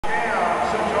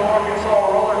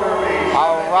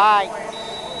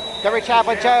The Rich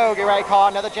Chaplain Joe, get ready to call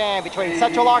another jam between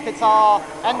Central Arkansas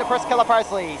and the PrissKilla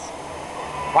Prezleys.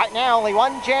 Right now, only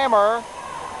one jammer.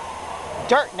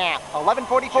 Dirt Nap,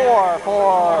 11:44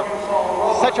 for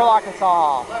Central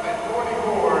Arkansas.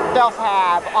 They also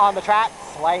have on the track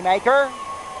Slaymaker,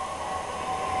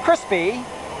 Crispy,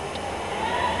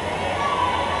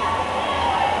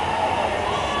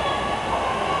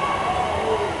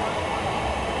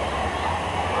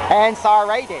 and Star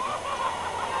Rated.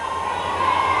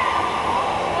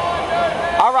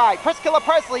 All right, PrissKilla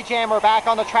Presley jammer back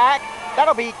on the track.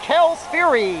 That'll be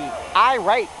Kell'sFury,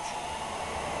 Irate.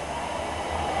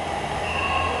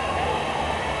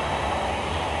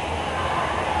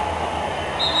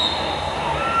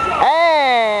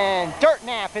 And Dirt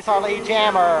Nap is our lead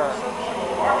jammer.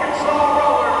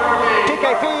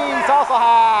 PKPs also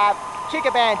have Chica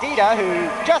Bandita, who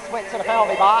just went to the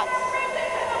penalty box.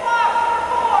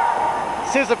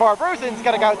 Susan Ford Brusen's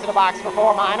going to go to the box for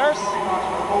 4 minors.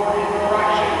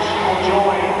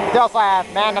 They also have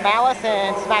Manda Malice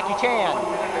and Smacky Chan.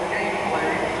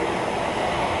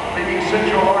 Leaving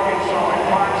Central Arkansas in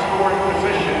prime scoring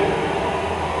position.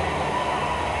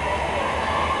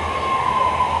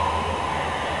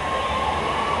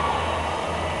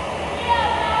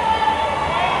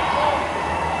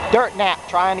 Dirt Nap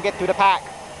trying to get through the pack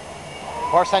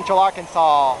for Central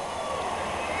Arkansas.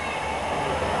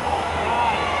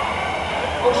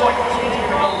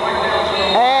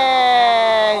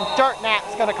 And Dirt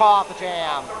Nap's going to call off the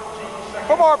jam.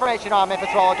 For more information on Memphis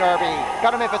Roller Derby,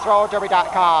 go to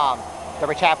memphisrollerderby.com. The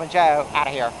Rich Chaplain Joe, out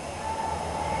of here.